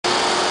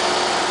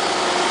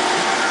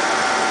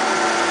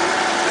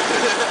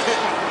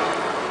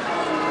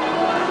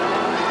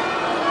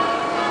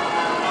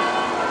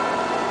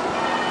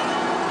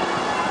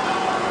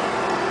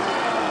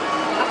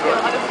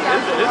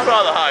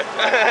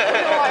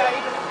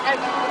right.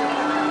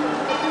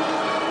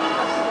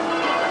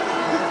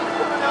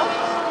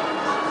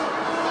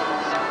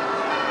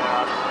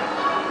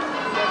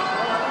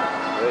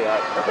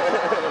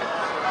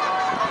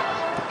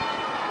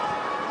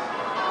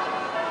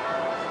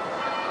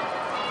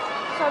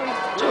 Sorry,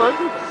 John.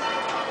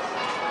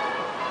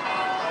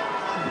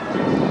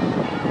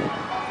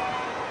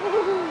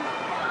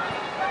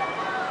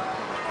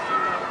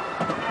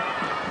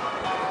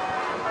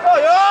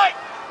 Oi, oi!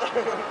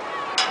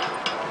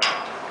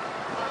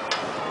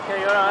 Okay,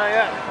 you're alright,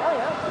 yeah? Oh,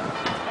 yeah.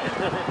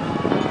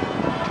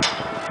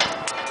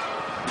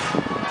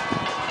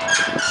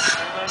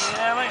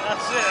 Yeah, mate,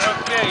 that's it.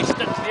 Okay,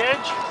 step to the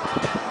edge.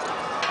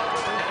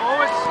 Move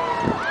forwards.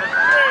 And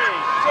 3,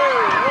 2,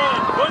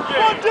 1,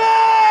 bungee!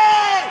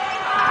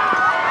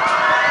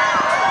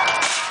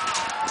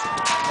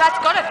 That's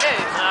gotta do.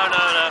 No.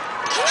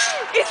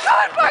 He's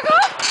coming back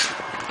up!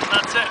 And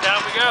that's it,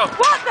 down we go.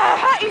 What the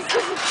heck? Is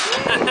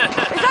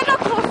that not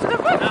close to the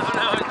roof?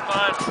 No, it's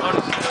fine.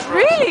 Honest.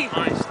 Really?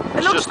 Honest.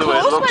 It looks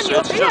close when you're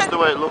up here. It's just the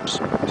way it looks.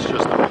 It's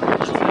just the way it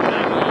looks.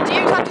 Do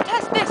you have to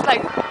test this,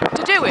 like,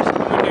 to do it?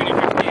 We're doing it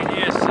 15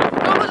 years.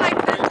 No, but like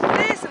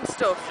this and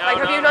stuff. No, like,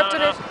 have you not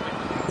done it?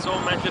 It's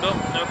all measured up,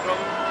 no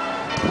problem.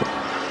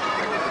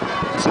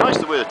 It's nice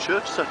the way the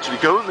church is actually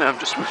going there. I'm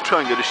just going to try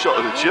and get a shot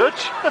of the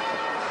church.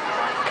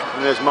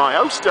 And there's my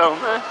house down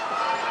there.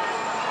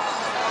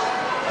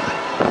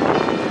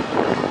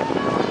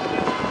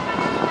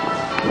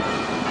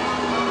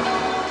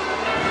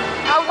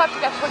 I would have to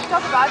get pushed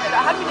up about it.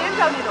 I had my name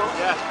down, you know.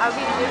 Yeah. I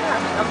really did.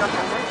 I'm not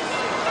that nice.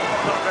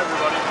 Not for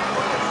everybody.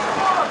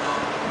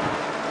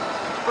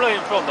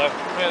 Brilliant fun though.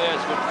 Really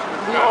is good.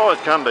 Oh,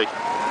 it can be.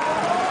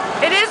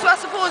 It is, I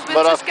suppose,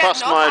 But I've just getting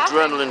passed up, my haven't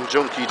we? adrenaline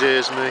junkie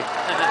days, me.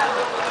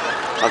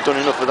 I've done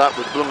enough of that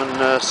with blooming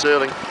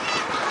sailing.